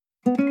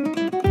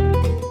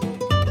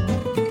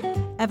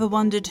Ever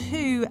wondered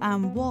who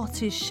and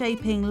what is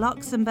shaping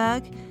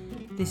Luxembourg?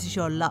 This is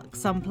your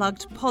Lux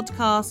Unplugged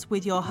podcast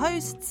with your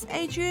hosts,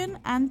 Adrian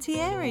and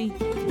Thierry.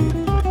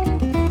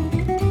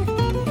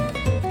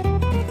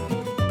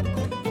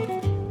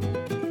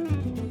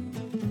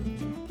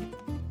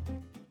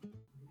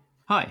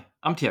 Hi,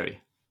 I'm Thierry.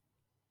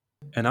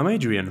 And I'm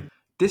Adrian.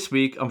 This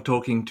week I'm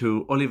talking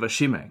to Oliver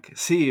Schimek,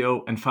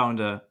 CEO and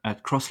founder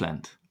at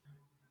Crossland.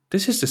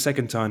 This is the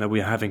second time that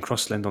we are having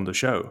Crossland on the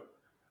show.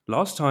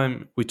 Last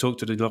time we talked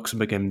to the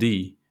Luxembourg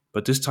MD,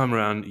 but this time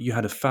around you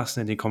had a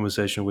fascinating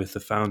conversation with the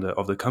founder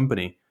of the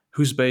company,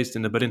 who's based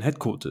in the Berlin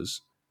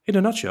headquarters. In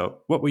a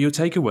nutshell, what were your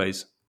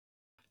takeaways?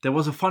 There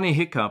was a funny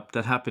hiccup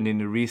that happened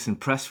in a recent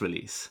press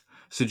release,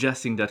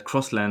 suggesting that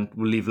Crossland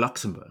will leave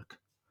Luxembourg.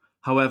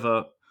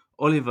 However,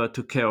 Oliver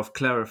took care of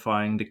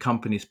clarifying the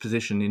company's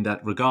position in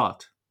that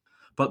regard.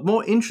 But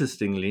more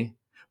interestingly,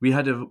 we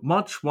had a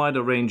much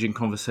wider ranging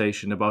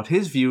conversation about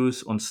his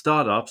views on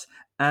startups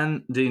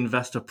and the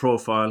investor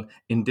profile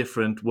in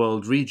different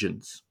world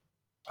regions.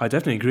 I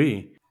definitely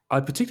agree. I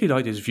particularly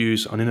like his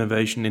views on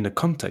innovation in the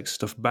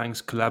context of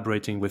banks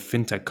collaborating with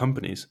fintech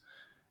companies,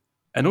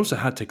 and also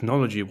how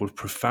technology will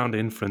profoundly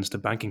influence the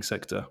banking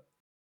sector.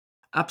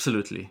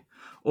 Absolutely.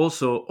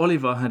 Also,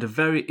 Oliver had a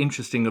very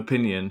interesting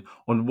opinion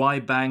on why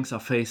banks are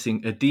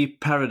facing a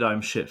deep paradigm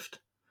shift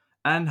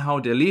and how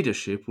their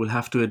leadership will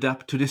have to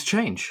adapt to this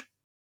change.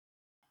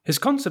 His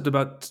concept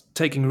about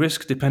taking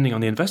risk depending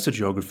on the investor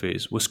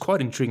geographies was quite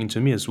intriguing to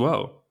me as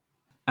well.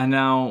 And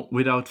now,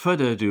 without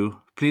further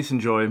ado, please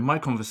enjoy my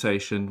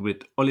conversation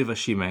with Oliver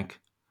Schimek,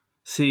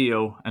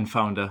 CEO and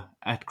founder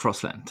at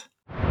Crossland.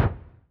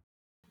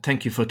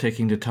 Thank you for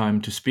taking the time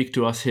to speak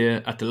to us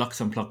here at the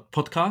Lux Unplugged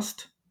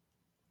podcast.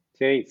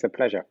 Jay, it's a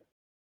pleasure.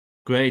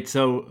 Great.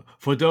 So,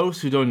 for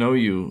those who don't know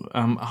you,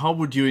 how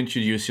would you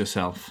introduce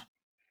yourself?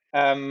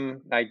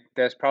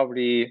 There's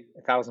probably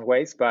 1,000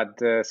 ways,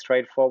 but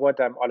straightforward,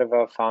 I'm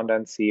Oliver, founder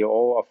and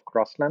CEO of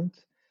Crossland.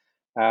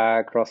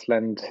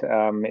 Crossland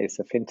is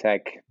a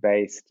fintech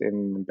based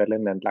in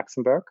Berlin and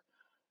Luxembourg.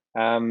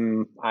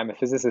 I'm a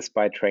physicist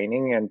by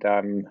training, and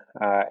I'm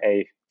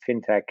a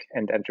fintech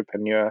and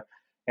entrepreneur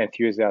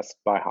enthusiast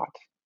by heart.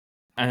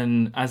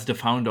 And as the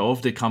founder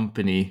of the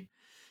company,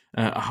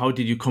 how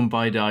did you come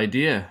by the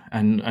idea?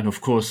 And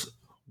of course,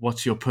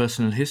 what's your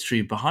personal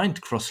history behind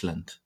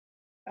Crossland?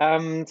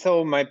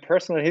 So my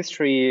personal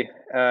history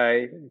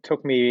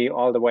took me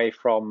all the way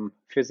from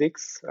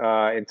physics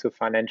into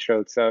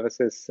financial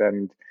services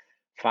and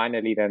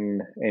finally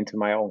then into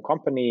my own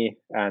company.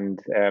 And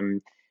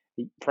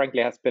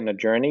frankly, has been a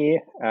journey.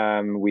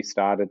 We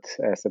started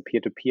as a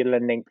peer-to-peer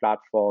lending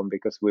platform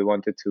because we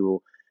wanted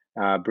to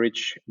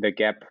bridge the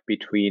gap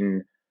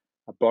between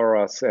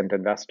borrowers and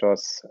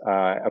investors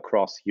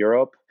across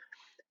Europe.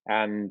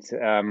 And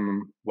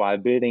while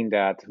building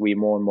that, we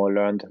more and more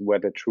learned where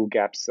the true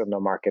gaps in the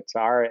markets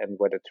are and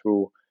where the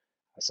true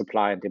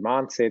supply and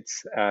demand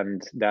sits.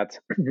 And that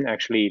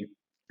actually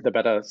the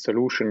better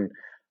solution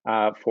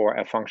for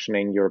a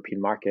functioning European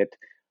market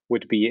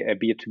would be a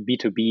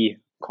B2B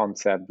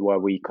concept where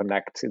we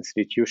connect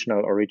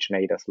institutional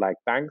originators like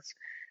banks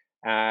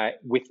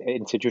with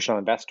institutional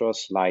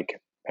investors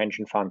like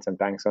pension funds and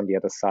banks on the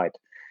other side.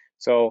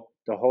 So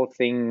the whole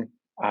thing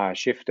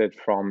shifted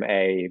from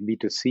a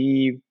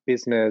B2C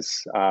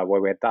business where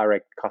we had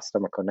direct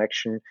customer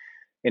connection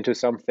into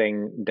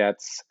something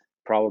that's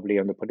probably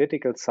on the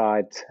political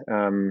side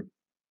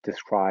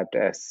described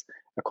as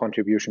a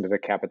contribution to the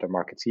capital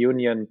markets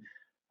union,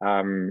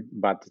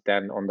 but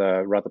then on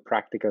the rather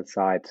practical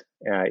side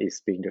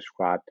is being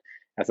described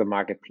as a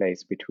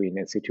marketplace between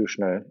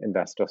institutional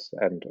investors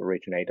and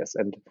originators.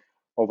 And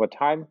over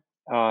time,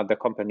 the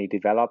company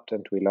developed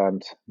and we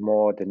learned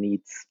more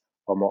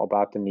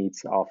about the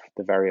needs of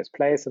the various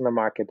players in the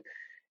market.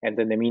 And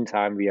in the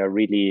meantime, we are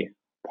really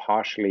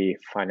partially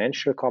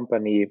financial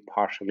company,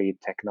 partially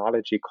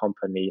technology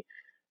company,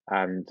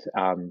 and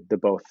the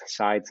both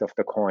sides of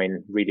the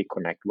coin really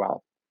connect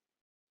well.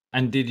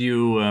 And did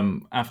you,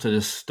 after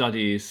the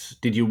studies,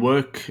 did you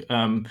work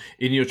in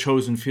your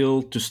chosen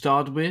field to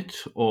start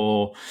with,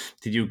 or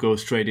did you go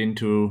straight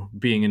into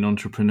being an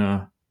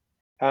entrepreneur?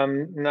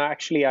 No,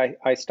 actually,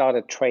 I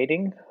started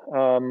trading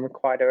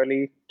quite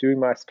early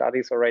during my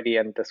studies already,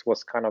 and this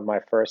was kind of my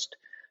first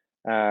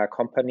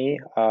company.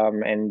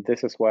 And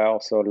this is where I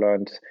also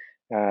learned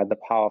the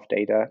power of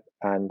data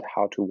and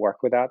how to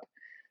work with that.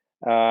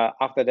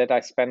 After that, I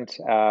spent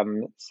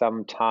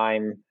some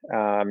time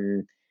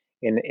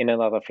in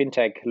another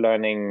fintech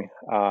learning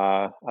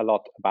a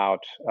lot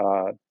about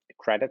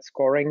credit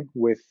scoring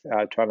with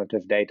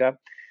alternative data.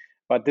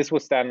 But this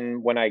was then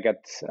when I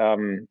got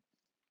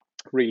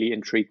really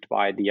intrigued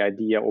by the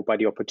idea or by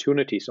the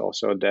opportunities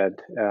also that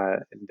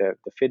in the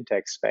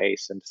fintech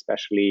space, and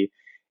especially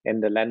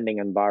in the lending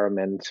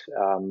environment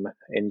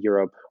in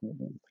Europe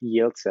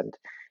yields.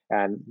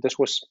 And this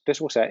was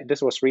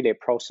really a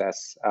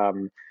process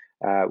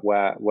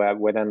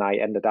where then I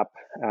ended up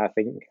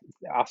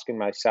asking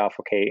myself,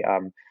 okay,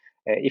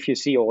 if you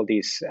see all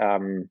these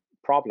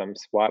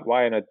problems,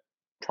 why not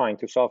trying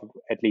to solve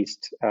at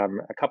least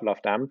a couple of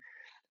them,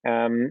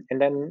 and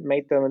then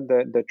made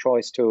the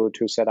choice to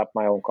set up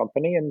my own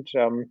company, and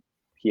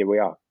here we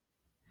are.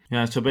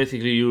 Yeah, so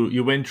basically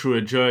you went through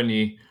a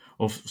journey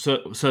of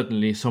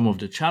certainly some of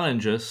the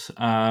challenges,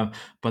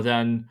 but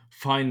then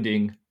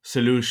finding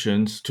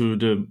solutions to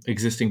the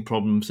existing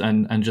problems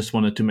and just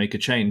wanted to make a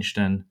change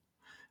then.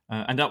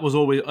 And that was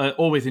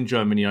always in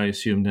Germany, I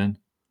assume then.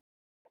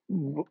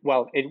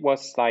 Well, it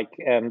was like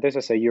this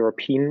is a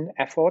European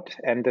effort,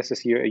 and this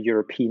is a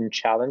European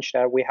challenge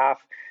that we have.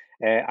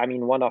 I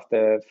mean, one of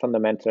the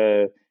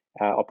fundamental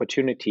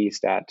opportunities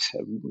that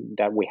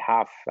we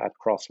have at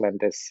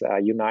Crossland is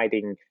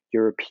uniting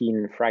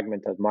European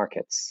fragmented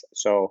markets.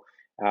 So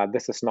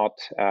this is not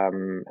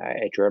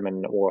a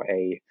German or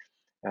a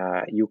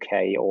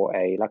UK or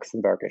a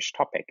Luxembourgish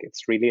topic.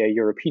 It's really a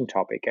European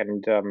topic.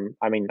 And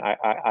I mean,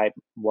 I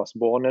was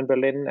born in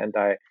Berlin, and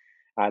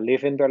I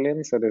live in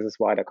Berlin, so this is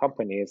why the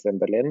company is in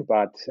Berlin.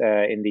 But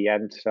in the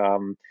end,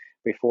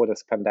 before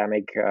this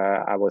pandemic,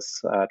 I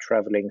was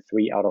traveling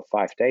 3 out of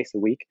 5 days a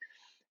week,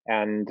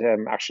 and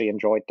actually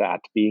enjoyed that,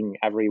 being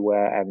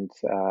everywhere and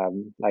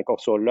like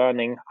also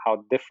learning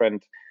how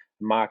different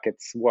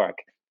markets work.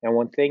 And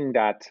one thing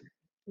that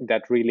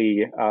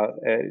really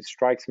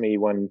strikes me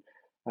when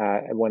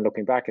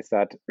looking back is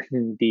that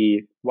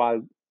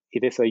while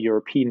it is a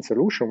European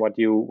solution, what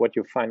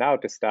you find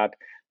out is that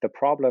the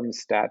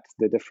problems that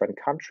the different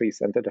countries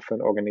and the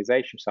different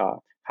organizations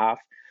have,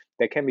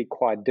 they can be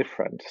quite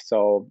different,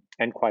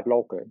 and quite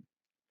local.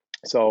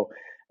 So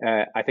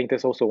I think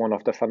that's also one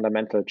of the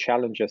fundamental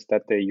challenges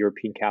that the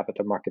European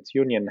Capital Markets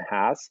Union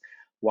has,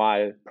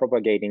 while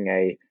propagating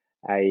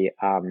a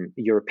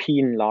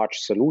European large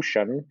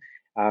solution.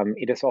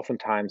 It is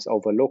oftentimes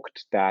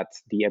overlooked that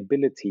the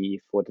ability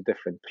for the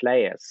different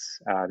players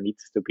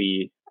needs to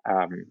be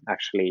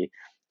actually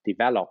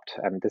developed,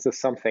 and this is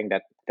something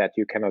that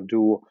you cannot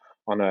do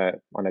on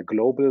a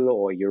global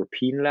or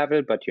European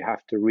level, but you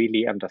have to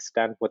really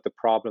understand what the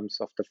problems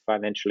of the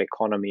financial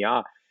economy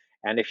are.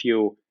 And if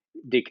you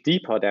dig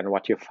deeper, then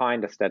what you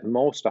find is that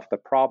most of the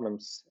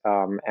problems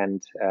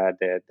and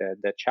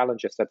the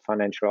challenges that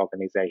financial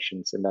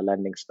organizations in the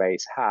lending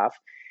space have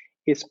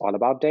is all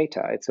about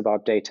data. It's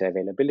about data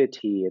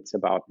availability. It's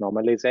about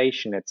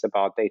normalization. It's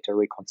about data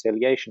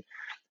reconciliation.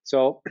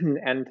 So,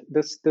 and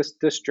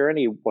this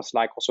journey was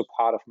like also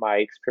part of my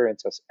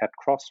experiences at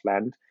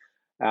Crossland,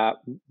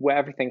 where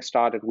everything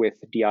started with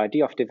the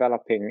idea of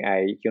developing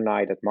a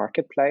united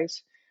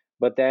marketplace,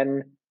 but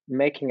then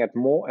making it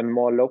more and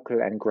more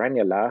local and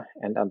granular,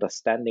 and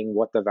understanding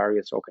what the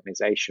various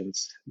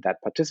organizations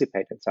that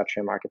participate in such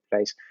a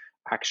marketplace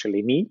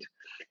actually need,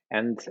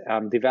 and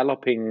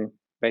developing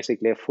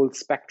basically a full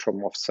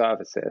spectrum of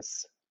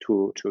services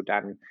to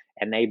then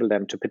enable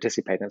them to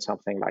participate in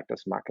something like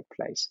this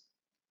marketplace.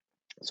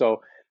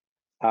 So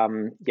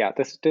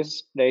this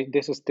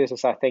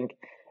is I think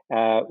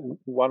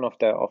one of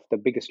the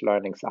biggest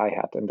learnings I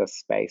had in this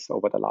space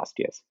over the last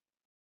years.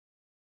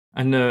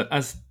 And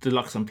as the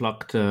Lux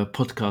Unplugged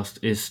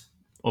podcast is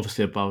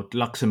obviously about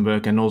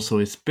Luxembourg and also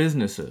its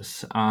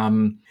businesses,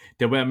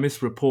 there were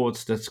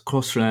misreports that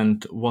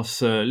Crossland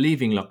was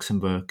leaving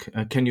Luxembourg.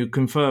 Can you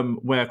confirm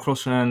where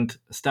Crossland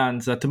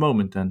stands at the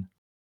moment then?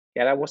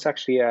 Yeah, that was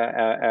actually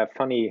a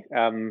funny,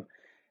 well,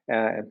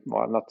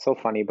 not so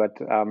funny, but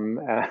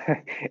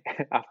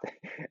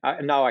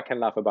now I can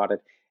laugh about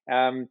it.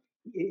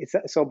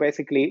 So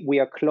basically, we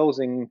are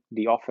closing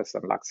the office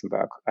in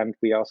Luxembourg, and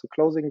we are also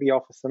closing the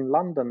office in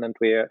London, and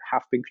we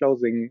have been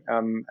closing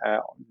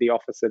the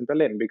office in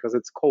Berlin because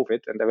it's COVID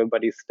and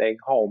everybody's staying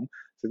home.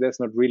 So there's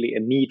not really a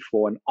need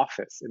for an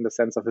office in the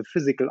sense of a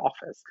physical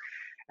office.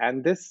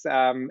 And this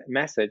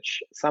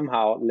message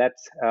somehow led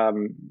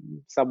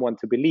someone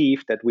to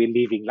believe that we're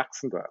leaving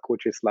Luxembourg,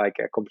 which is like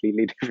a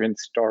completely different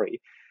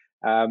story.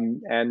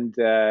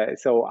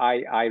 So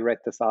I read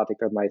this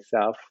article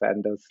myself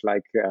and was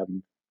like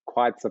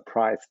quite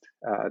surprised,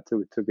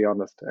 to be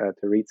honest,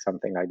 to read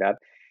something like that.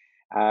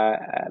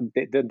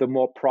 The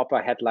more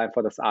proper headline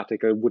for this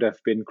article would have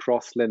been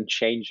Crossland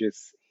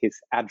changes his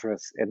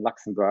address in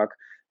Luxembourg,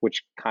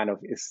 which kind of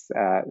is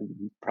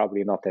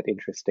probably not that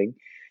interesting.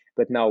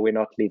 But no, we're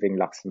not leaving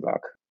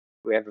Luxembourg.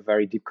 We have a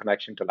very deep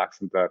connection to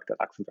Luxembourg. The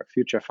Luxembourg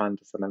Future Fund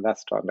is an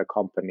investor in the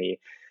company.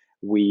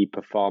 We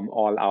perform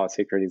all our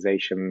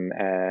securitization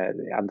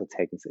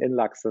undertakings in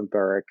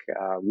Luxembourg.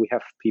 We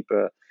have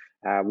people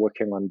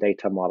working on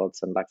data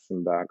models in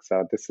Luxembourg.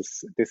 So this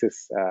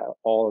is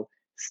all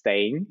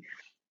staying.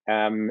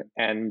 And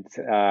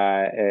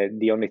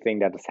the only thing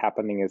that is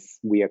happening is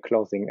we are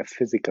closing a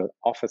physical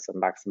office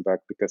in Luxembourg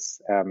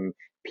because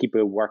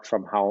people work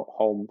from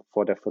home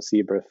for the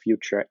foreseeable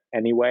future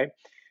anyway.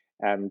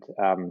 And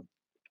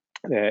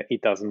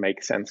it doesn't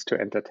make sense to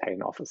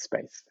entertain office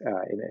space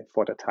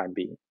for the time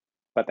being.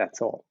 But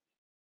that's all.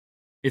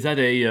 Is that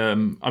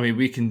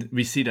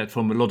we see that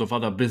from a lot of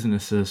other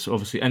businesses,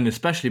 obviously, and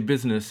especially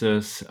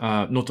businesses,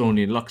 not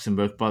only in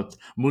Luxembourg, but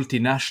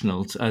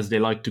multinationals, as they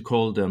like to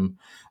call them.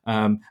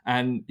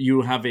 And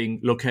you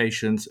having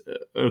locations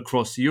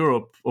across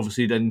Europe,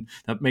 obviously, then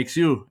that makes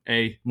you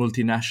a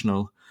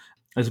multinational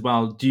as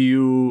well.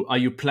 Are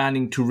you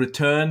planning to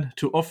return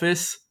to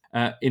office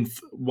in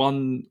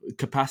one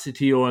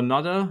capacity or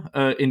another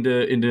in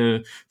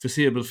the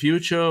foreseeable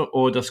future,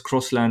 or does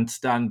Crossland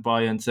stand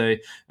by and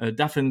say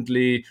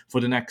definitely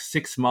for the next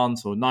 6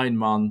 months or 9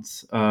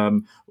 months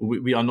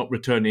we are not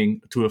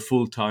returning to a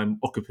full-time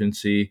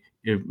occupancy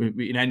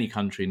in any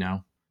country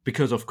now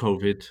because of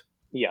COVID?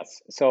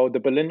 Yes. So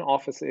the Berlin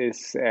office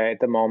is at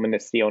the moment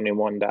is the only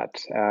one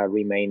that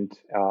remained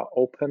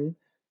open.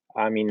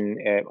 I mean,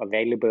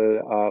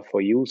 available for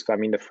use. I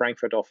mean, the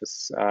Frankfurt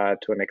office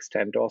to an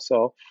extent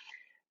also.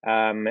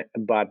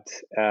 But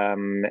I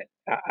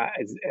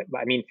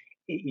mean,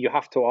 you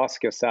have to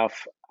ask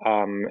yourself,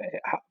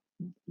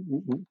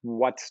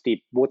 what's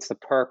the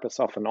purpose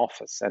of an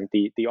office? And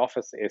the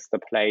office is the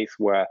place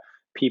where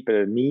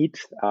people meet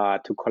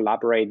to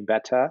collaborate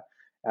better.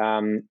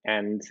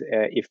 And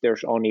if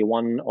there's only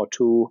one or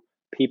two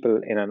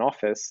people in an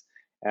office,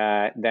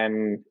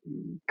 then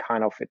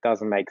kind of it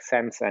doesn't make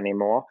sense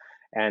anymore.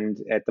 And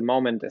at the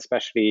moment,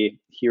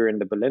 especially here in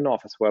the Berlin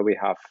office, where we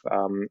have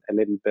a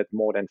little bit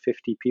more than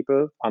 50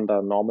 people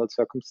under normal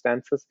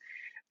circumstances,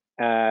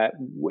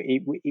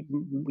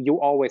 you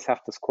always have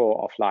the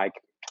score of like,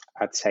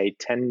 I'd say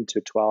 10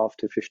 to 12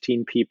 to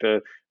 15 people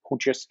who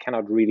just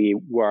cannot really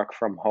work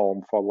from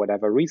home for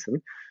whatever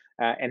reason.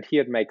 And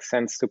here it makes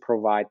sense to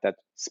provide that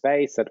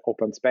space, that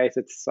open space.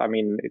 It's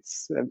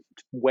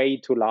way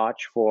too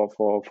large for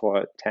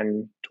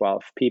 10,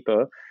 12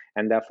 people,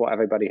 and therefore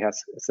everybody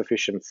has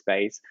sufficient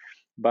space.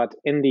 But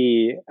in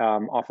the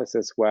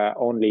offices where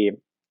only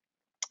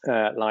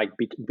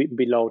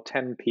below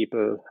 10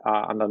 people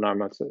under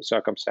normal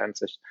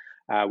circumstances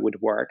would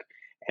work,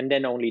 and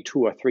then only 2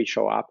 or 3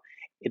 show up,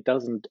 it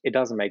doesn't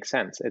make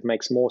sense. It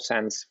makes more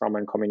sense from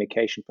a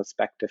communication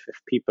perspective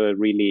if people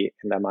really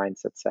in their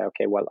mindset say,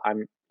 okay, well,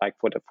 I'm like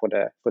for the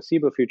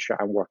foreseeable future,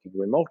 I'm working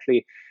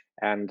remotely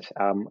and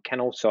can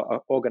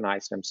also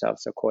organize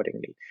themselves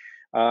accordingly.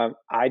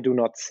 I do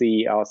not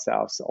see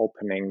ourselves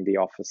opening the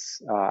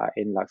office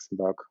in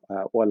Luxembourg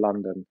or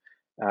London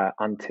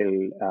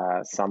until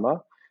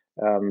summer.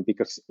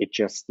 Because it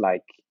just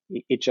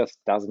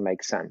doesn't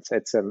make sense.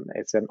 It's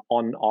an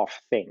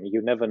on-off thing.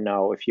 You never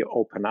know if you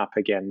open up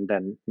again,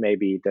 then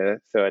maybe the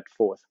third,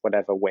 fourth,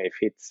 whatever wave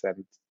hits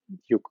and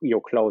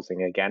you're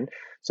closing again.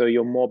 So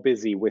you're more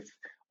busy with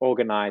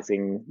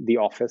organizing the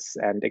office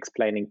and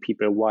explaining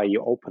people why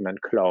you open and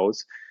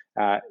close.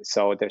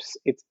 So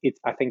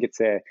I think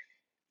it's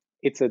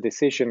a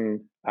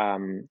decision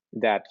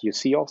that you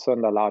see also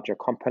in the larger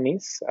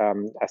companies,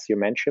 as you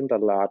mentioned, the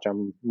larger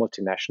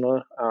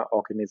multinational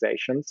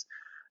organizations,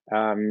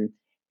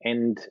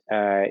 and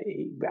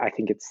I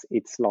think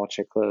it's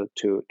logical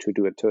to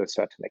do it to a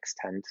certain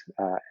extent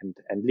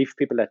and leave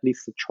people at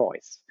least a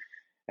choice.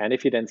 And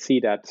if you then see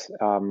that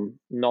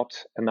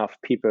not enough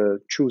people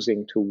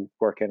choosing to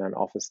work in an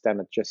office, then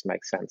it just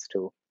makes sense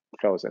to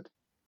close it.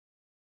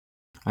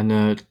 And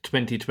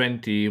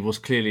 2020 was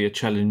clearly a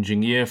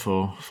challenging year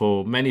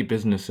for many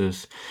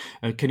businesses.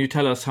 Can you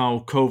tell us how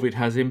COVID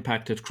has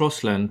impacted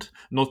Crossland,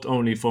 not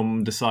only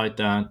from the side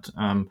that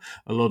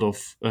a lot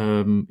of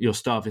your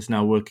staff is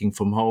now working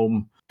from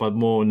home, but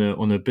more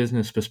on a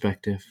business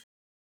perspective?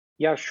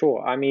 Yeah,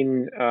 sure. I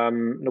mean,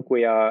 look,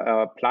 we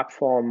are a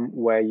platform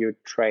where you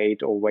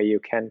trade or where you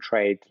can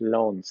trade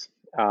loans.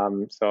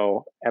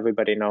 So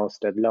everybody knows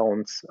that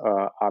loans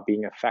are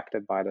being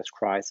affected by this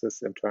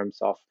crisis in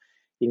terms of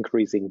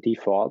increasing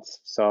defaults.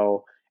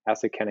 So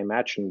as you can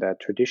imagine, the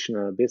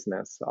traditional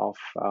business of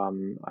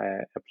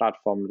a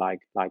platform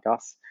like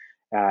us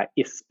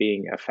is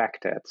being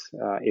affected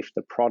if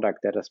the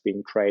product that is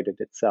being traded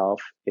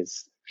itself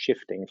is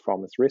shifting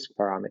from its risk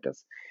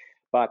parameters.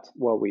 But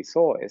what we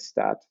saw is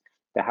that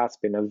there has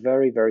been a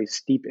very, very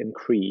steep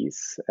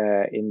increase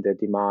in the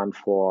demand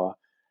for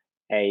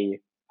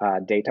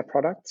data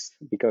products,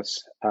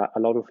 because a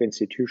lot of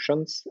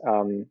institutions,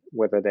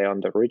 whether they're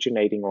on the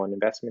originating or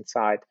investment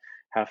side,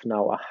 have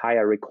now a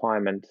higher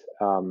requirement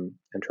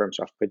in terms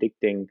of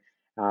predicting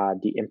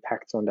the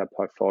impacts on their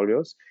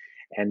portfolios.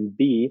 And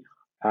B,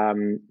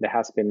 there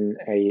has been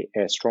a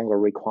stronger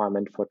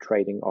requirement for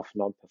trading of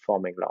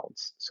non-performing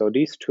loans. So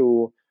these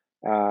two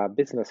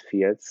business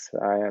fields,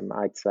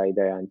 I'd say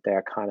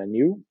they're kind of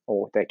new,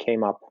 or they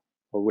came up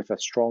with a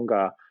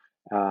stronger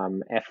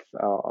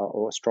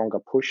or stronger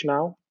push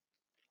now.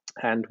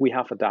 And we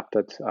have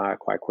adapted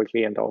quite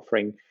quickly and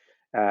offering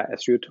a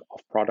suite of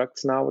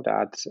products now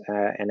that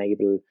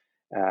enable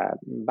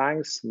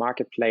banks,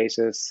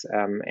 marketplaces,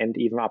 and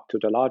even up to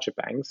the larger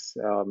banks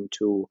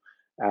to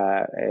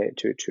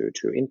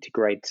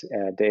integrate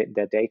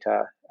their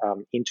data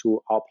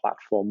into our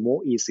platform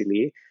more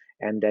easily,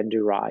 and then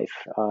derive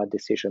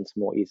decisions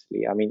more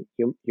easily. I mean,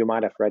 you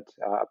might have read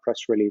a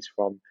press release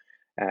from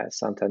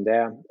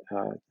Santander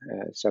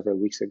several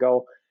weeks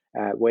ago,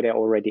 where they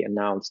already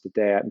announced that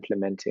they are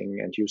implementing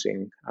and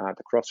using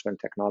the Crossland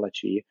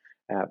technology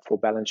for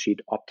balance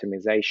sheet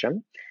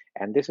optimization.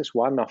 And this is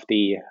one of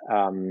the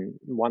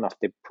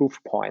proof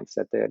points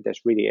that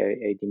there's really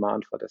a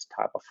demand for this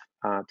type of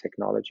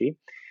technology,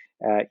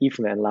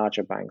 even in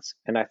larger banks.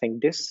 And I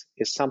think this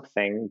is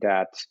something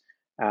that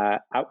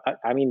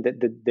I mean,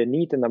 the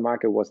need in the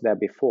market was there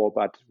before,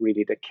 but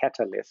really the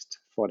catalyst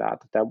for that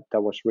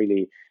was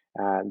really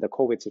the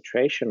COVID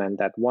situation, and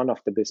that one of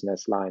the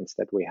business lines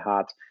that we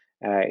had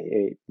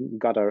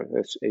got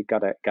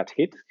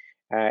hit,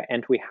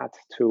 and we had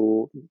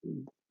to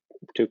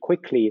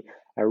quickly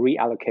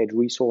reallocate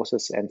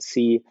resources and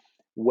see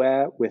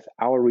where, with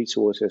our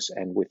resources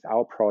and with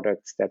our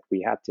products that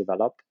we had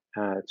developed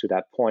to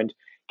that point,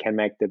 can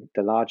make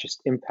the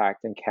largest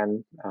impact and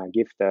can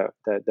give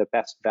the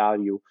best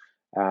value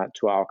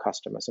to our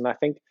customers. And I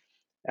think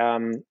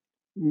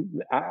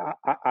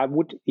I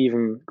would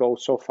even go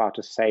so far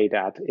to say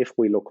that if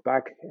we look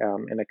back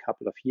in a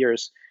couple of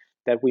years,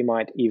 that we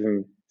might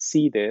even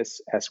see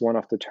this as one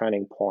of the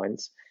turning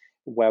points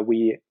where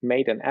we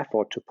made an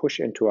effort to push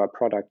into our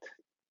product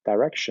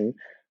direction,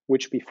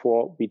 which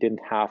before we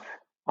didn't have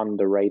on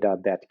the radar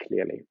that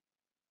clearly.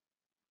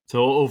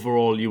 So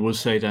overall, you will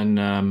say then,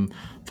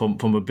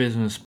 from a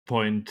business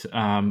point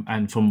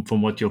and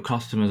from what your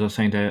customers are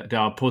saying, there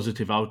are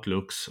positive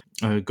outlooks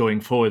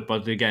going forward.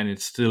 But again,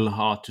 it's still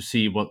hard to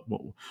see what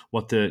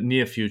the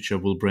near future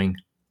will bring.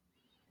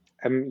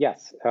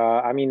 Yes,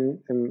 I mean,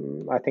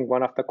 I think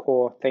one of the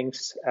core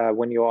things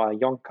when you are a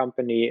young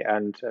company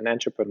and an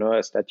entrepreneur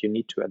is that you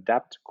need to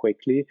adapt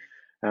quickly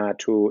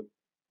to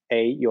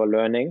A, your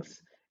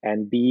learnings,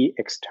 and B,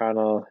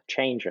 external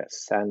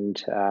changes.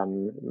 And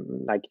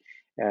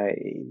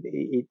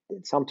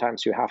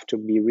sometimes you have to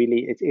be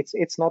really,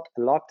 it's not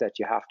a lot that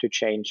you have to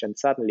change, and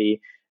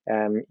suddenly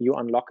you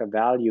unlock a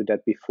value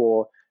that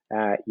before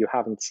you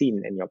haven't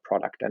seen in your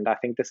product. And I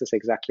think this is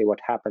exactly what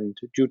happened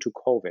due to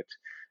COVID.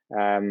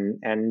 I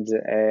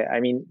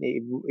mean,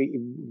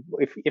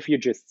 if you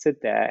just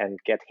sit there and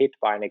get hit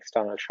by an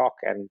external shock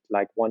and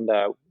like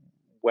wonder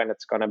when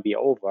it's going to be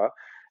over,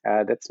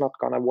 that's not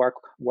going to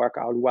work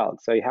out well.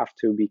 So you have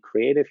to be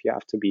creative, you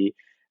have to be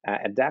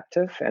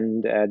adaptive,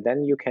 and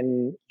then you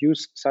can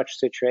use such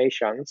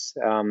situations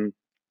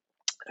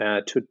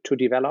to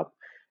develop,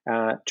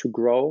 to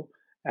grow,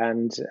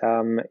 and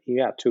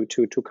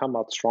to come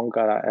out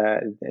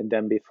stronger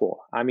than before.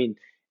 I mean,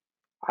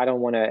 I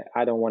don't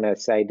want to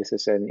say this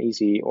is an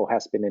easy or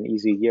has been an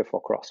easy year for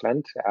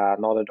Crossland,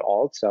 not at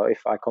all. So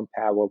if I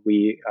compare what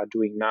we are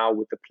doing now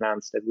with the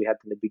plans that we had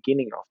in the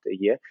beginning of the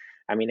year,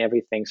 I mean,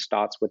 everything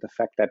starts with the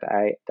fact that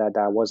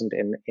I wasn't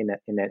in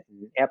an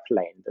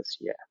airplane this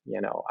year.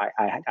 You know,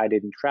 I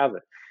didn't travel.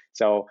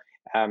 So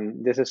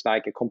this is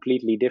like a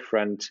completely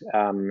different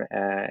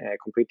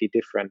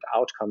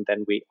outcome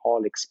than we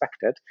all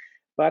expected.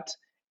 But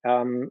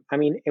I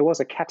mean, it was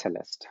a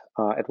catalyst.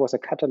 It was a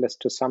catalyst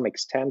to some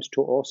extent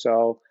to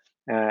also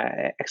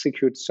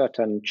execute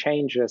certain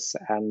changes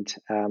and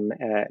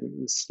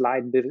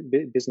slight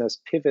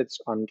business pivots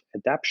and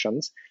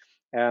adaptations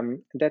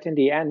that in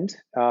the end,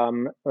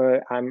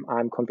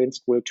 I'm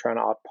convinced will turn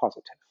out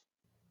positive.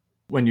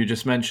 When you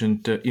just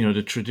mentioned,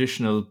 the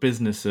traditional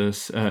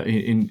businesses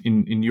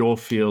in your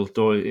field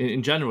or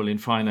in general in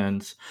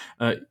finance,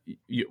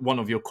 one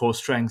of your core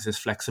strengths is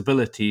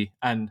flexibility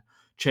and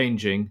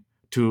changing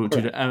to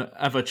the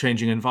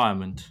ever-changing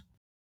environment,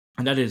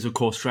 and that is a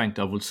core strength,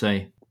 I would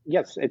say.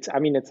 Yes, it's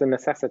a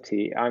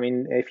necessity. I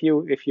mean, if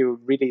you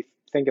really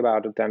think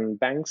about it, then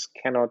banks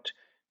cannot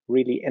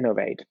really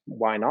innovate.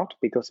 Why not?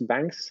 Because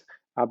banks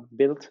are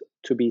built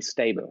to be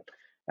stable.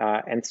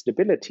 And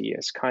stability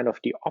is kind of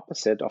the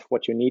opposite of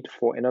what you need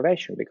for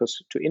innovation,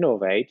 because to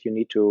innovate, you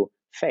need to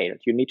fail.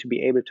 You need to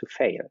be able to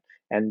fail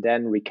and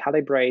then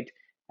recalibrate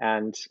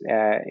and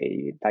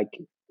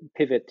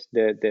pivot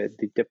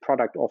the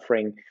product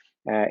offering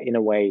in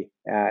a way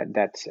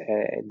that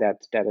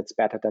it's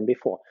better than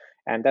before.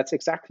 And that's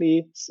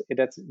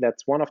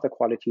one of the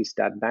qualities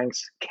that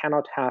banks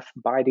cannot have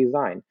by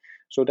design.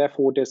 So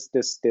therefore, this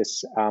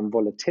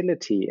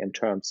volatility in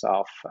terms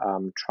of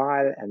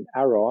trial and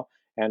error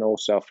and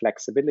also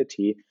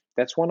flexibility,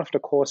 that's one of the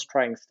core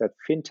strengths that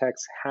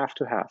fintechs have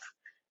to have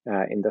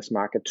in this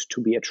market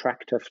to be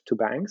attractive to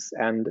banks,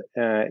 and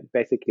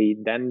basically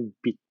then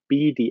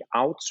be the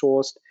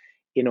outsourced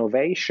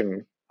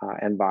innovation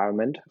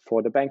environment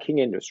for the banking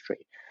industry.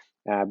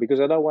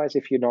 Because otherwise,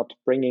 if you're not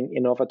bringing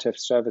innovative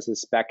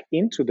services back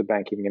into the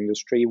banking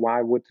industry,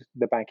 why would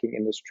the banking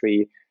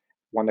industry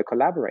want to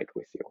collaborate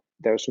with you?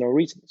 There's no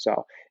reason.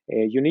 So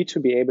you need to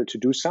be able to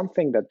do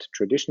something that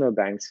traditional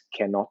banks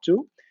cannot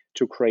do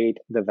to create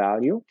the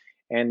value.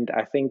 And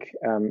I think,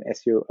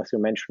 as you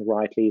mentioned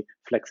rightly,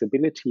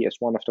 flexibility is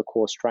one of the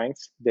core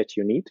strengths that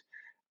you need.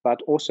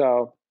 But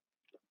also,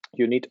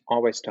 you need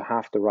always to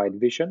have the right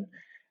vision.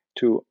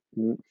 To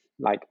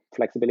like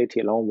flexibility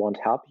alone won't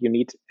help. You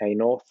need a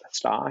North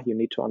Star. You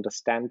need to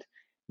understand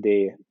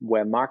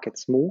where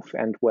markets move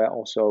and where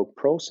also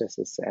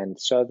processes and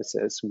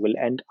services will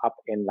end up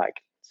in,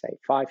 like, say,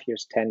 5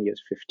 years, 10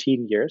 years,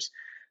 15 years.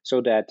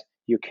 so that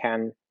you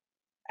can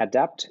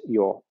adapt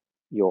your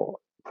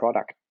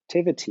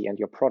productivity and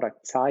your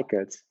product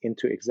cycles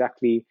into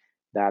exactly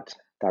that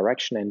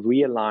direction and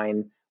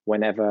realign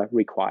whenever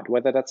required,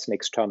 whether that's an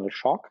external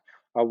shock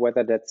or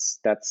whether that's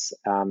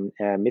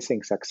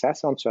missing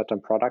success on certain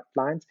product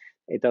lines.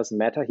 It doesn't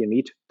matter. You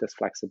need this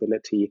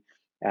flexibility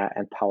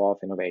and power of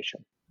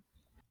innovation.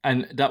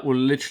 And that will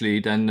literally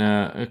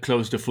then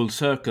close the full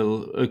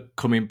circle,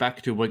 coming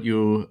back to what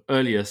you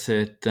earlier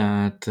said,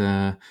 that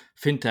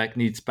fintech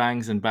needs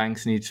banks and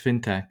banks needs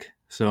fintech.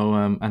 So,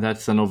 and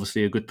that's then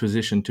obviously a good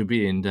position to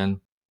be in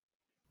then.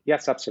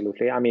 Yes,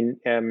 absolutely. I mean,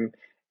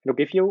 look,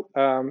 if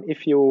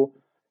you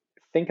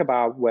think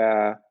about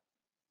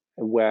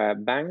where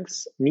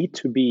banks need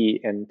to be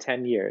in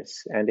 10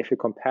 years, and if you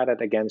compare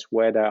that against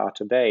where they are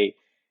today,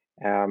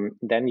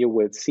 then you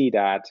will see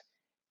that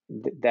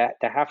there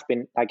have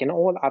been, like in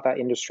all other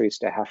industries,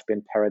 there have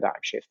been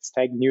paradigm shifts.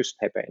 Take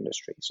newspaper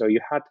industry. So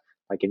you had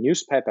like a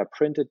newspaper,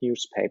 printed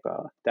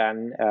newspaper,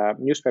 then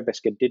newspapers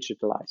get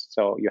digitalized.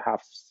 So you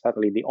have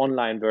suddenly the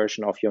online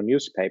version of your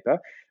newspaper,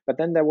 but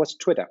then there was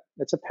Twitter.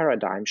 It's a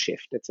paradigm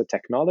shift. It's a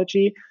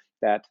technology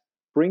that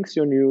brings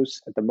your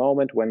news at the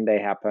moment when they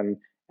happen,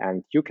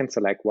 and you can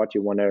select what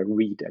you want to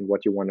read and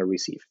what you want to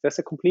receive. That's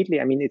a completely,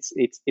 I mean,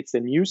 it's a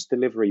news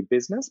delivery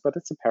business, but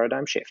it's a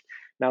paradigm shift.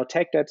 Now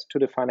take that to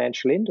the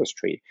financial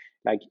industry.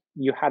 Like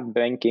you had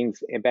banking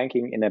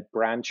in a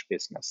branch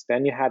business.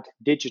 Then you had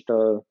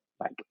digital,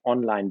 like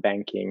online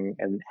banking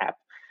and app.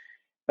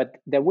 But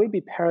there will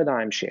be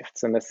paradigm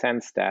shifts in the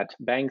sense that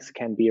banks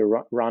can be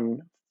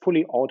run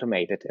fully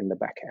automated in the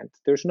back end.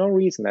 There's no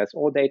reason, there's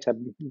all data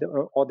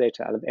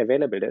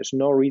available. There's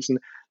no reason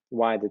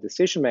why the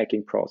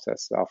decision-making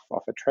process of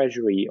a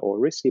treasury or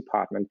risk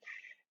department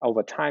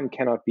over time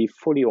cannot be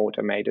fully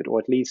automated, or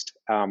at least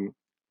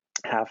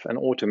have an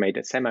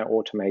automated,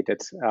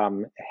 semi-automated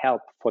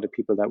help for the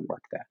people that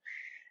work there.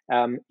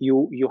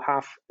 You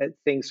have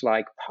things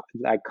like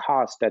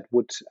cars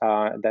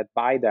that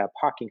buy their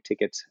parking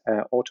tickets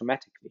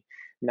automatically.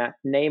 Now,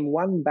 name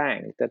one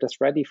bank that is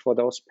ready for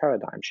those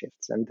paradigm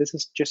shifts, and this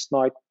is just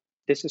not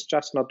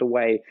the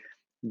way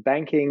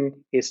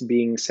banking is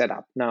being set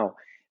up now.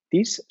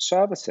 These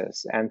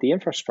services and the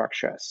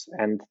infrastructures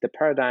and the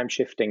paradigm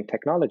shifting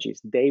technologies,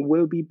 they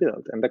will be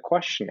built. And the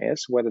question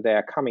is whether they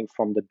are coming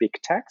from the big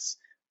techs,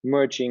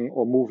 merging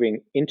or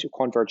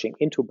converging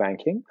into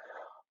banking,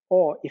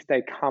 or if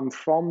they come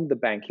from the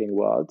banking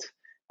world,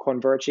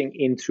 converging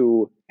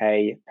into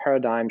a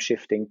paradigm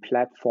shifting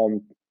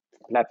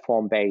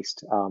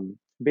platform-based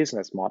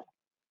business model.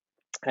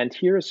 And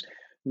here's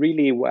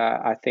really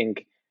where I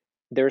think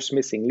there's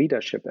missing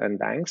leadership in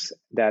banks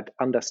that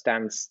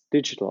understands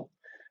digital.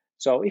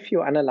 So if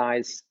you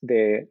analyze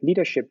the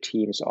leadership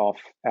teams of,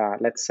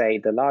 let's say,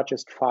 the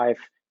largest 5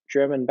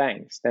 German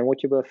banks, then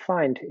what you will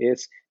find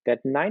is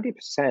that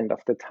 90%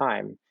 of the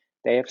time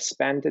they have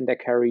spent in their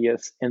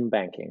careers in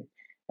banking,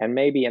 and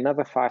maybe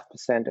another 5%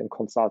 in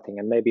consulting,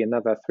 and maybe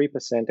another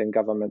 3% in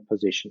government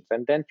positions.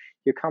 And then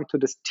you come to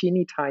this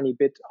teeny tiny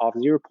bit of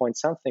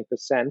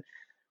 0.something%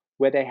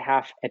 where they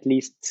have at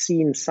least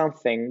seen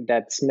something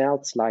that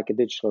smells like a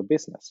digital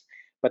business.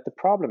 But the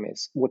problem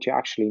is, what you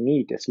actually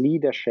need is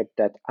leadership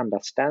that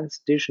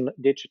understands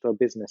digital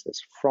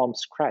businesses from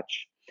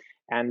scratch.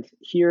 And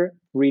here,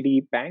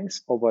 really,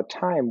 banks over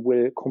time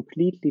will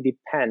completely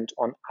depend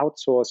on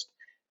outsourced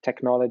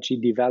technology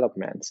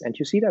developments. And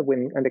you see that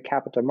in the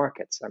capital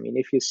markets. I mean,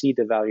 if you see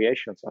the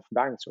valuations of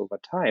banks over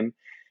time,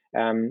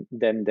 then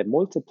the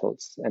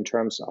multiples in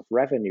terms of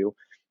revenue,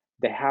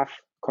 they have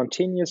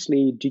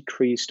continuously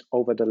decreased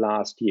over the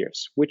last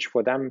years, which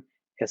for them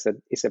is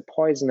a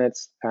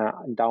poisonous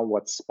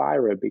downward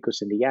spiral,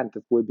 because in the end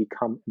it will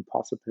become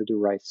impossible to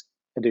raise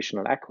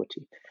additional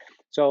equity.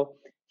 So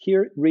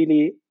here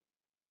really,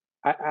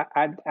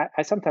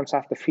 I sometimes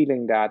have the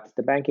feeling that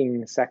the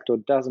banking sector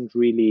doesn't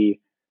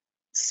really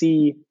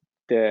see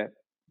the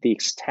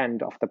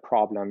extent of the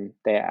problem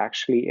they're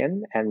actually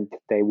in and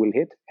they will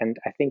hit. And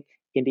I think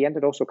in the end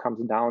it also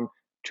comes down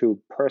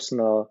to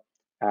personal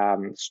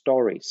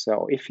stories.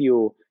 So if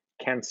you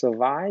can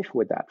survive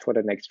with that for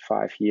the next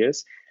 5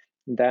 years,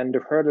 then the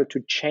hurdle to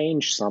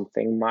change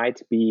something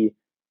might be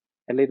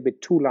a little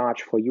bit too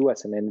large for you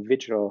as an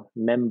individual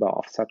member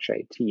of such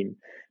a team.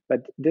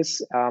 But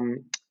this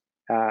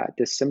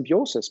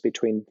symbiosis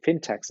between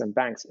fintechs and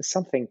banks is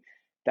something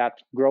that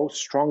grows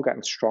stronger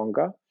and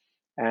stronger.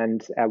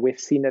 And we've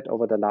seen it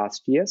over the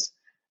last years.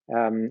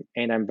 And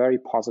I'm very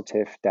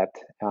positive that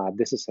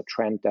this is a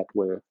trend that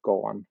will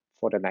go on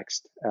for the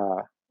next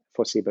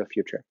foreseeable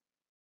future.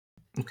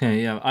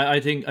 Okay, yeah, I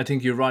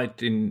think you're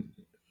right in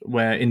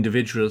where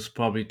individuals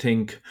probably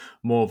think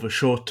more of a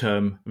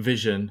short-term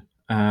vision.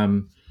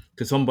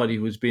 Because somebody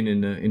who's been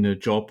in a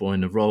job or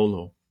in a role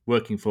or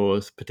working for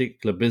a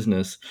particular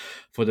business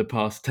for the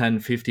past 10,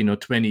 15 or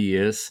 20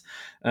 years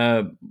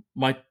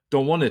might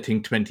don't want to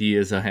think 20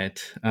 years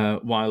ahead,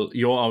 while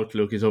your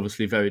outlook is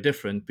obviously very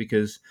different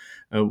because,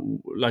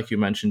 like you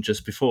mentioned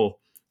just before,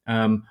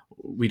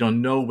 we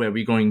don't know where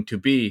we're going to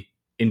be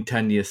in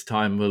 10 years'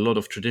 time, a lot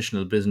of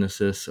traditional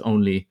businesses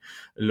only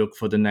look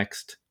for the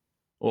next,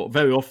 or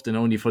very often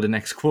only for the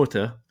next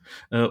quarter,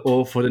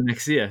 or for the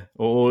next year,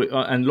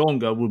 and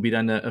longer will be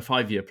then a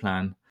 5-year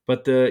plan.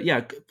 But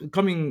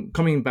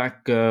coming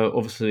back,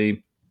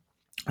 obviously,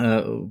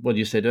 what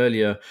you said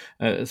earlier,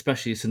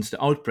 especially since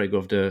the outbreak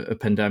of the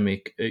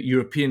pandemic,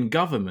 European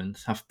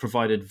governments have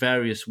provided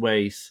various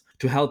ways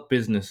to help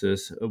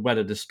businesses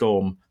weather the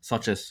storm,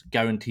 such as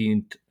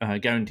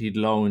guaranteed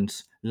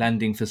loans,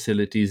 lending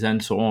facilities,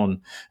 and so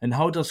on. And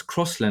how does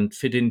Crossland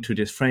fit into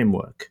this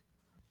framework?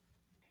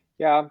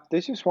 Yeah,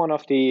 this is one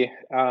of the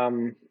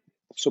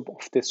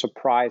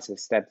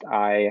surprises that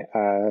I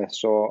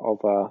saw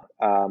over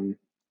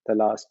the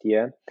last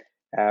year.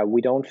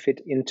 We don't fit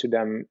into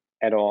them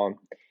at all.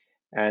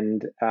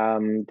 And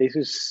this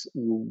is,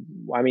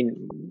 I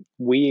mean,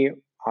 we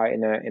are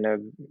in a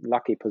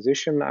lucky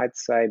position, I'd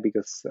say,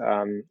 because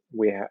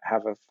we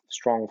have a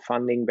strong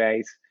funding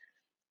base.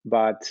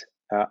 But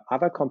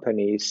other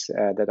companies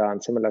that are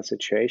in similar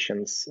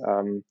situations,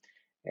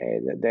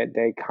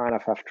 they kind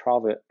of have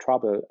trouble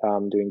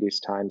during these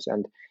times.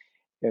 And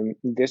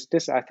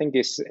this I think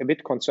is a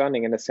bit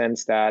concerning in the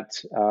sense that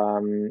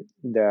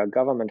the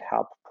government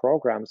help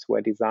programs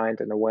were designed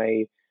in a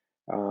way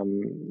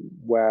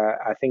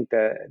where I think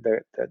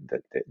the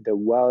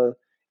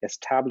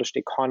well-established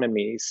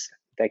economies,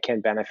 they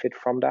can benefit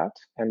from that,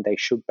 and they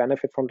should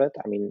benefit from that.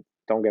 I mean,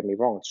 don't get me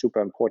wrong; it's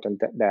super important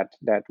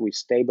that we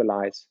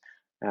stabilize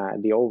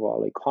the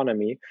overall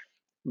economy.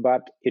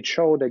 But it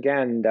showed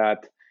again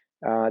that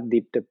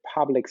the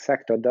public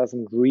sector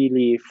doesn't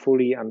really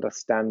fully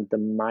understand the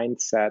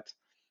mindset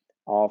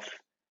of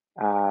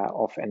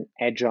an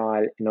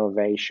agile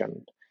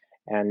innovation.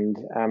 And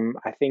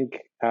I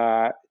think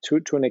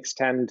to an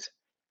extent,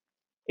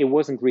 it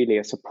wasn't really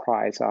a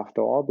surprise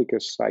after all,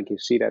 because like you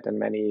see that in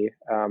many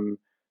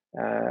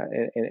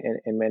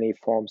in many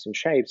forms and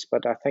shapes.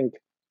 But I think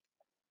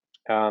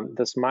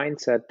this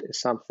mindset is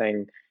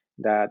something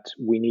that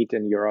we need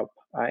in Europe.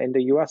 In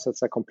the US,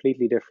 it's a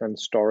completely different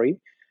story.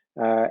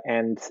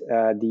 And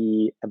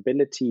the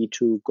ability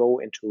to go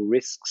into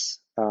risks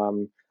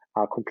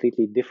are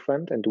completely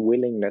different, and the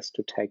willingness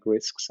to take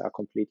risks are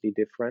completely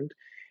different.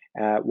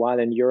 While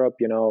in Europe,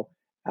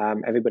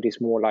 everybody's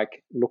more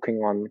like looking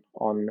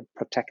on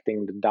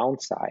protecting the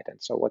downside. And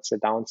so what's the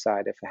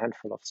downside if a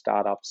handful of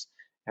startups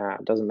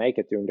doesn't make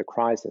it during the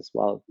crisis?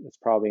 Well, it's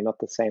probably not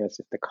the same as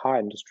if the car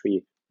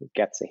industry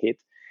gets a hit.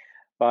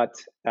 But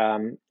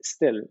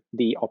still,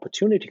 the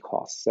opportunity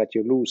costs that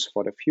you lose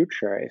for the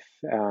future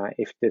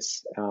if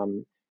this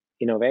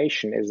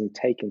innovation isn't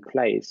taking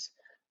place,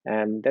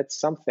 and that's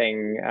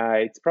something.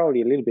 It's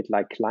probably a little bit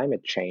like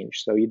climate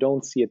change. So you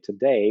don't see it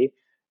today,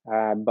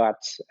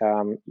 but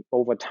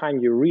over time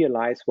you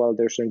realize, well,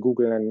 there's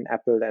Google and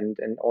Apple and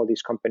all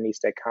these companies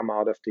that come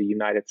out of the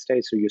United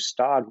States. So you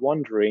start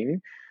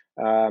wondering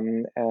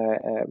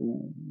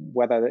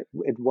whether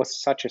it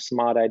was such a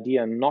smart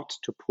idea not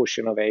to push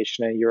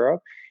innovation in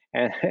Europe.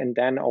 And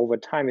then over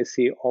time you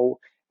see,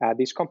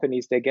 these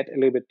companies, they get a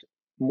little bit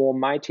more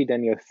mighty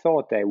than you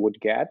thought they would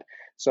get.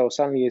 So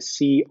suddenly you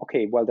see,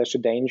 okay, well, there's a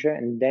danger.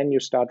 And then you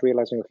start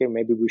realizing, okay,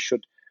 maybe we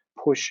should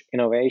push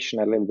innovation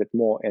a little bit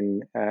more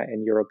in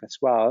Europe as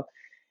well.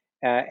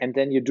 And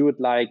then you do it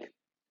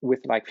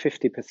with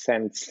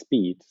 50%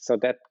 speed. So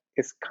that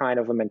is kind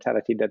of a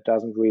mentality that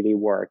doesn't really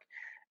work.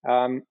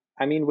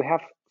 I mean, we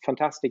have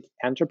fantastic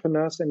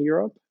entrepreneurs in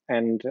Europe,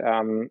 and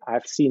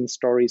I've seen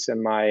stories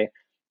in my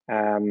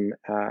in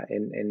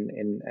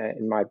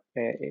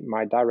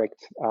my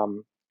direct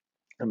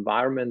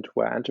environment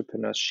where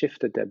entrepreneurs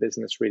shifted their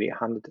business really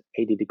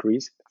 180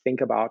 degrees.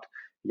 Think about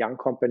young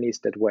companies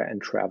that were in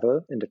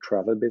the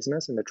travel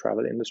business, in the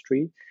travel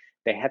industry.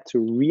 They had to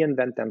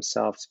reinvent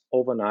themselves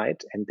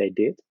overnight, and they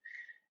did.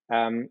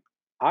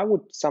 I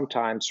would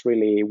sometimes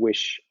really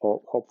wish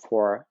or hope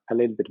for a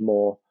little bit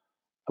more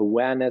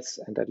awareness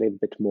and a little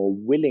bit more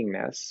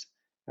willingness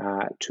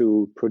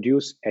to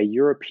produce a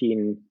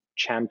European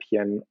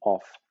champion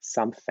of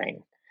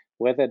something,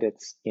 whether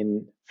that's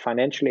in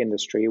financial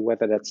industry,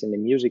 whether that's in the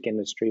music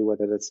industry,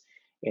 whether that's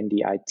in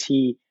the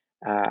IT,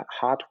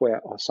 hardware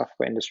or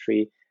software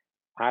industry.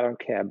 I don't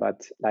care,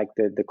 but like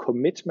the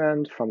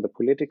commitment from the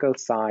political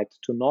side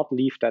to not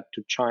leave that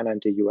to China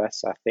and the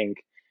US, I think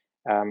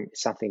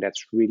is something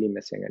that's really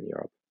missing in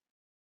Europe.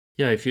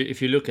 Yeah,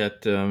 if you look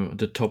at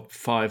the top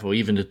 5 or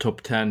even the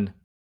top 10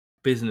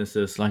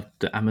 businesses like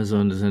the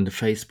Amazons and the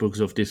Facebooks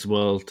of this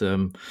world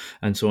and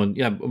so on,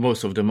 yeah,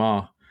 most of them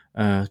are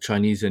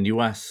Chinese and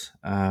US,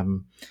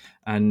 and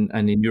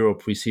in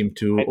Europe we seem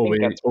to always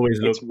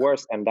look. It's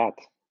worse than that.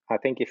 I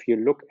think if you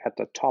look at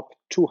the top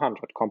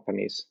 200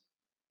 companies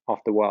of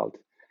the world,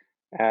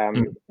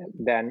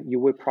 then you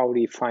will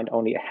probably find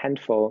only a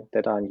handful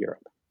that are in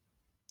Europe.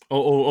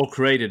 Or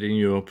created in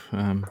Europe.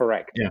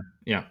 Correct.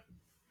 Yeah.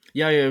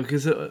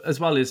 Because as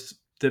well as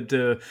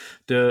the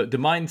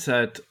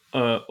mindset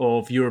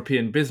of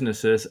European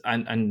businesses,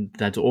 and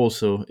that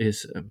also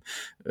is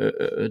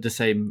the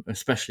same,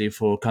 especially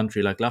for a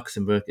country like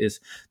Luxembourg, is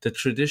the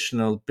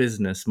traditional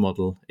business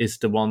model is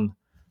the one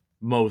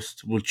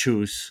most will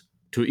choose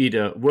to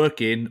either work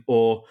in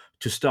or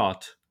to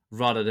start,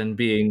 rather than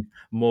being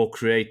more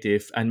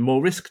creative and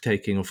more risk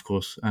taking, of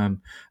course.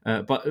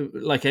 But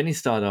like any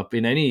startup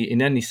in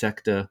any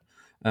sector,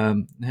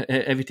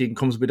 everything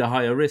comes with a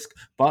higher risk,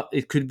 but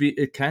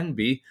it can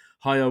be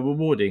higher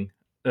rewarding.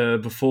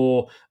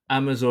 Before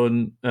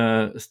Amazon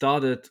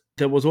started,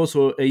 there was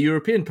also a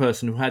European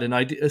person who had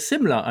a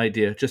similar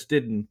idea, just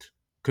didn't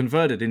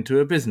convert it into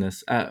a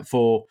business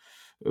for.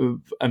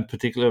 In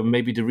particular,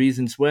 maybe the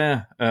reasons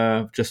were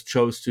just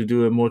chose to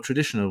do a more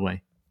traditional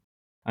way,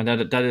 and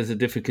that is a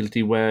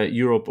difficulty where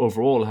Europe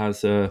overall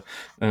has a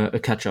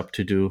catch up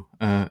to do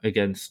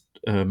against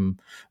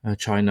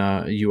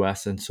China,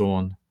 US, and so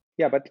on.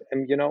 Yeah, but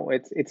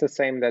it's the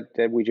same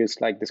that we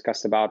just like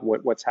discussed about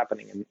what's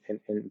happening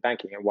in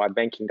banking and why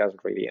banking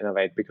doesn't really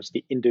innovate, because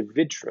the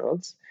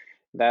individuals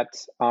that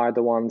are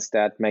the ones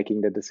that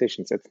making the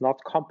decisions. It's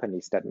not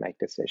companies that make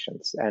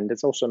decisions, and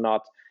it's also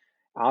not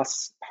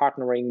us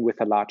partnering with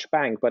a large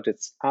bank, but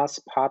it's us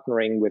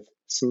partnering with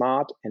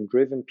smart and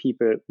driven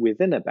people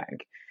within a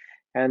bank.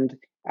 And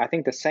I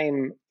think the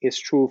same is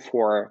true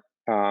for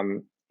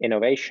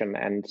innovation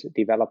and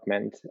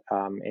development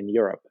in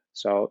Europe.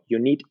 So you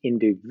need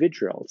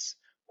individuals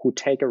who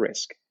take a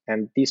risk,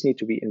 and these need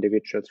to be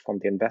individuals from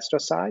the investor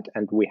side.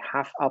 And we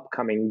have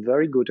upcoming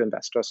very good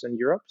investors in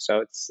Europe. So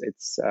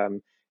it's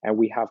and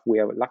we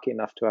are lucky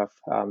enough to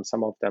have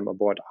some of them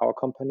aboard our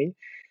company.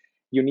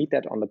 You need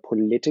that on the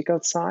political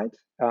side,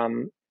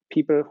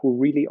 people who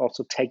really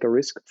also take a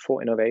risk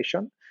for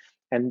innovation.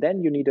 And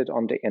then you need it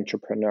on the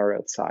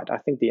entrepreneurial side. I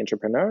think the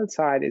entrepreneurial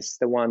side is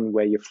the one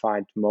where you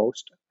find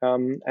most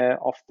of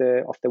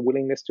the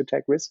willingness to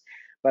take risks.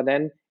 But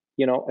then,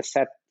 a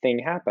sad thing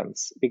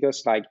happens,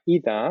 because like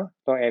either,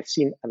 so I've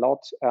seen a lot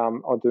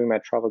during my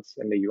travels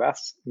in the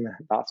US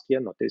last year,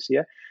 not this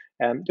year,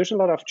 there's a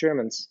lot of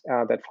Germans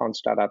that found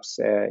startups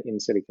in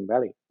Silicon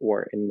Valley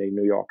or in the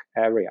New York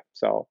area.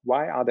 So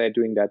why are they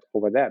doing that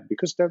over there?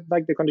 Because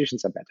the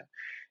conditions are better.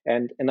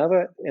 And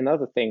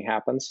another thing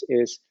happens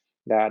is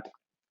that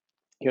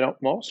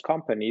most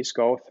companies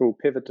go through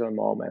pivotal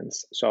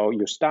moments. So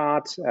you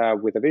start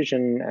with a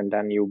vision, and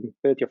then you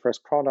build your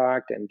first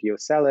product, and you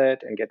sell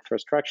it and get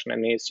first traction,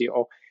 and you see,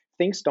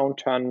 things don't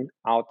turn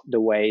out the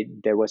way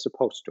they were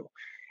supposed to.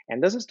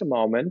 And this is the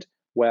moment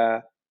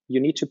where you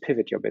need to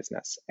pivot your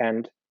business.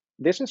 And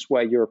this is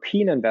where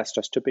European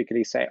investors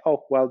typically say,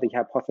 the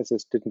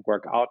hypothesis didn't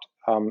work out,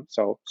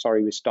 so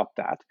sorry, we stopped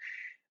that.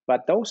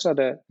 But those are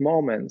the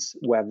moments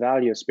where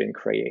value has been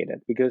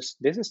created, because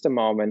this is the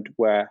moment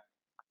where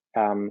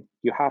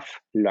you have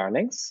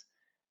learnings,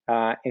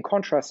 in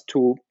contrast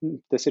to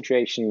the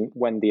situation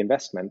when the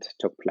investment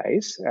took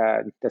place.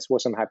 This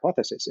was an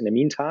hypothesis. In the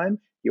meantime,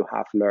 you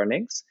have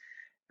learnings.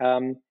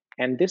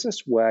 And this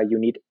is where you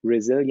need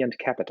resilient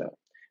capital.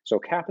 So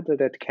capital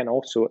that can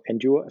also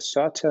endure a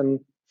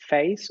certain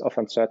phase of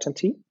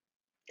uncertainty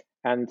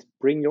and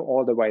bring you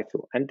all the way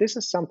through. And this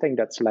is something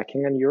that's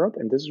lacking in Europe,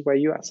 and this is where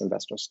US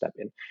investors step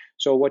in.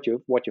 So what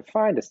you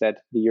find is that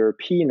the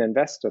European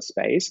investor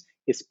space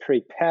is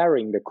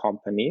preparing the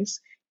companies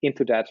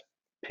into that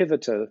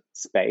pivotal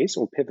space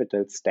or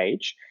pivotal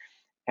stage.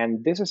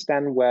 And this is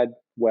then where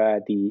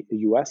the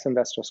US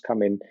investors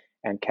come in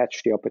and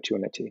catch the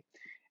opportunity.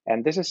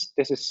 And this is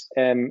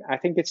I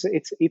think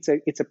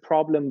it's a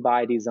problem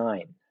by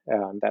design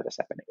that is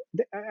happening.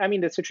 I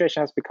mean, the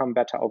situation has become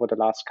better over the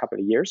last couple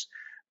of years,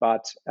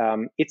 but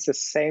it's the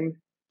same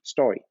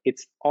story.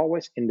 It's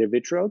always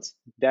individuals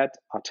that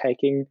are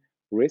taking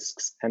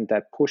risks and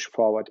that push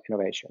forward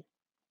innovation.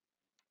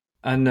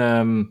 And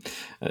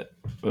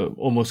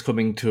almost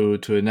coming to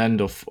an end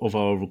of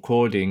our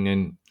recording,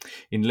 and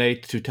in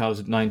late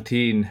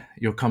 2019,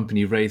 your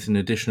company raised an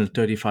additional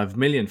 35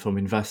 million from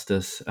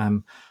investors.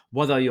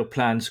 What are your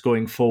plans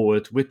going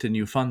forward with the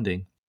new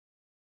funding?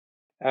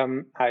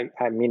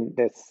 I mean,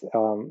 this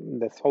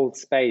whole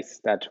space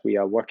that we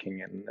are working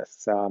in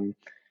is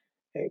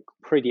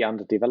pretty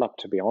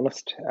underdeveloped, to be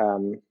honest.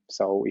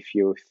 So if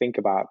you think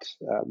about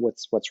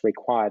what's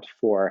required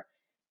for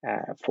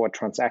a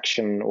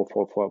transaction or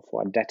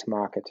for a debt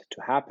market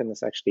to happen,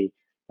 is actually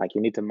like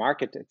you need the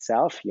market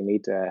itself, you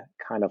need a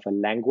kind of a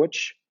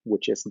language,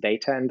 which is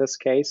data in this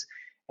case,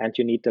 and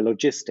you need the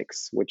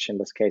logistics, which in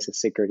this case is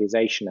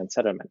securitization and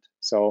settlement.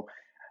 So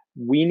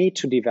we need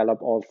to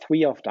develop all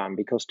three of them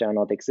because they're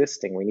not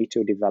existing. We need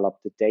to develop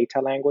the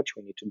data language,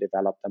 we need to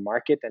develop the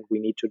market, and we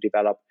need to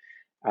develop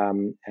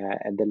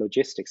the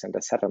logistics and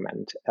the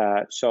settlement.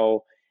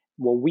 So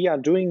what we are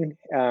doing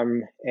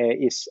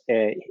is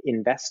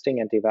investing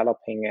and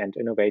developing and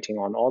innovating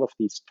on all of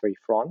these three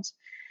fronts,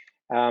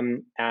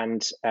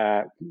 and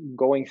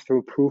going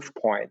through proof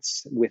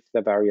points with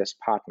the various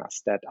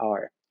partners that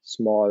are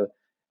small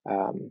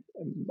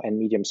and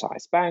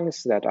medium-sized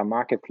banks, that are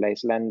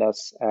marketplace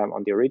lenders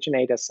on the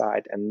originator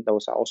side, and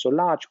those are also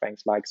large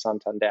banks like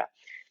Santander.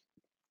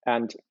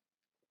 And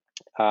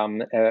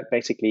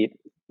basically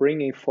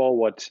bringing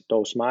forward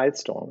those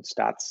milestones,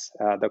 that's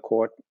the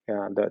core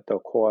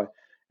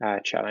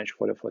challenge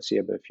for the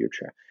foreseeable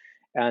future.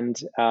 And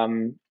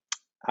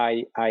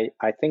I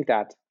think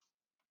that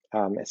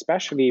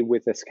especially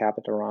with this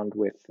capital round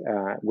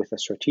with a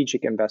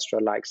strategic investor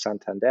like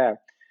Santander,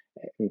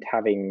 and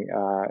having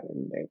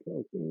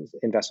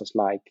investors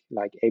like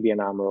ABN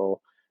AMRO,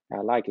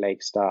 like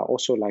Lakestar,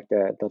 also like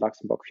the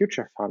Luxembourg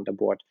Future Fund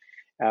aboard.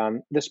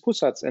 This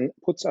puts us in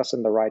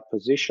the right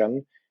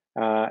position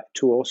to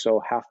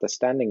also have the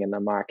standing in the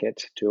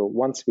market to,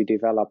 once we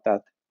develop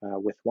that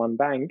with one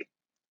bank,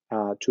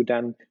 to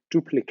then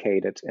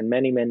duplicate it in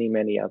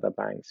many other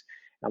banks.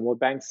 And what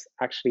banks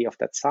actually of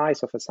that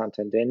size of a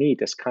Santander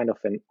need is kind of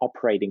an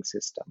operating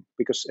system,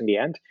 because in the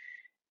end,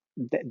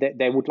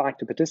 they would like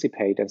to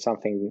participate in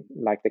something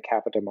like the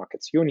Capital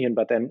Markets Union.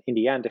 But then in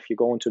the end, if you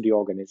go into the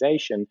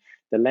organization,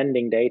 the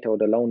lending data or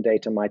the loan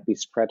data might be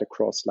spread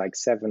across like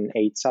 7-8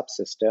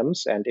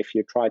 subsystems. And if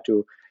you try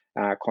to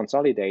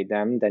consolidate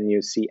them, then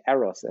you see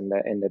errors in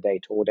the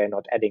data, or they're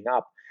not adding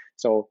up.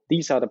 So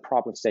these are the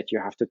problems that you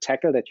have to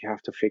tackle, that you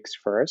have to fix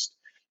first.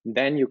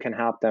 Then you can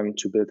help them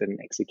to build an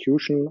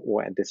execution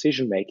or a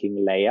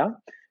decision-making layer,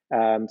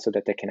 so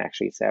that they can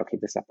actually say, okay,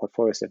 these are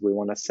portfolios that we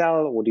want to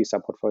sell, or these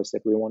are portfolios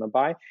that we want to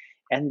buy.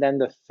 And then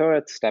the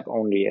third step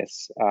only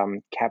is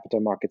Capital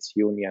Markets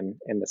Union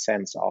in the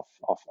sense of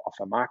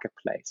a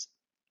marketplace.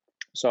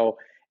 So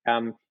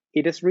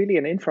it is really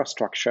an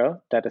infrastructure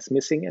that is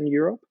missing in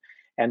Europe,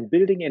 and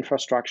building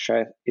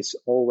infrastructure is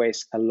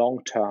always a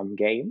long-term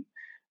game.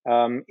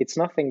 It's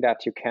nothing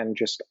that you can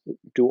just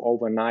do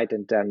overnight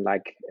and then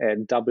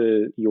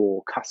double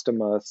your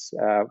customers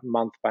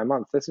month by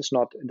month. This is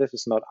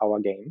not our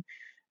game.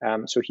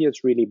 So here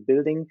it's really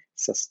building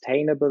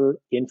sustainable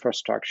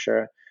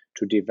infrastructure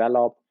to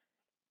develop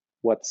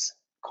what's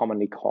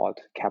commonly called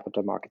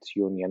Capital Markets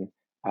Union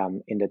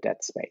in the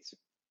debt space.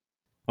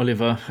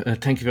 Oliver,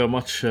 thank you very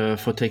much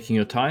for taking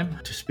your time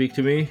to speak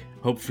to me.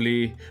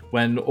 Hopefully,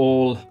 when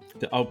all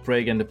the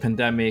outbreak and the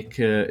pandemic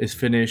is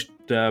finished,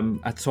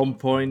 at some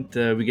point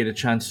we get a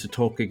chance to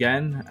talk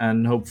again,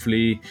 and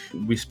hopefully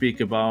we speak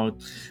about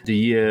the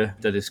year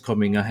that is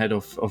coming ahead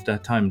of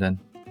that time then.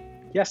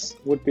 Yes,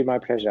 would be my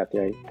pleasure,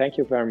 Thierry. Thank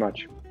you very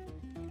much.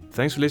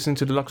 Thanks for listening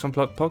to the Lux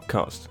Unplugged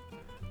podcast.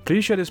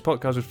 Please share this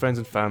podcast with friends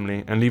and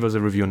family and leave us a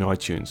review on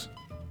iTunes.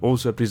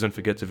 Also, please don't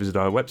forget to visit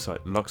our website,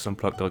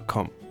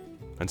 luxunplugged.com.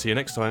 And see you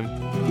next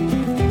time.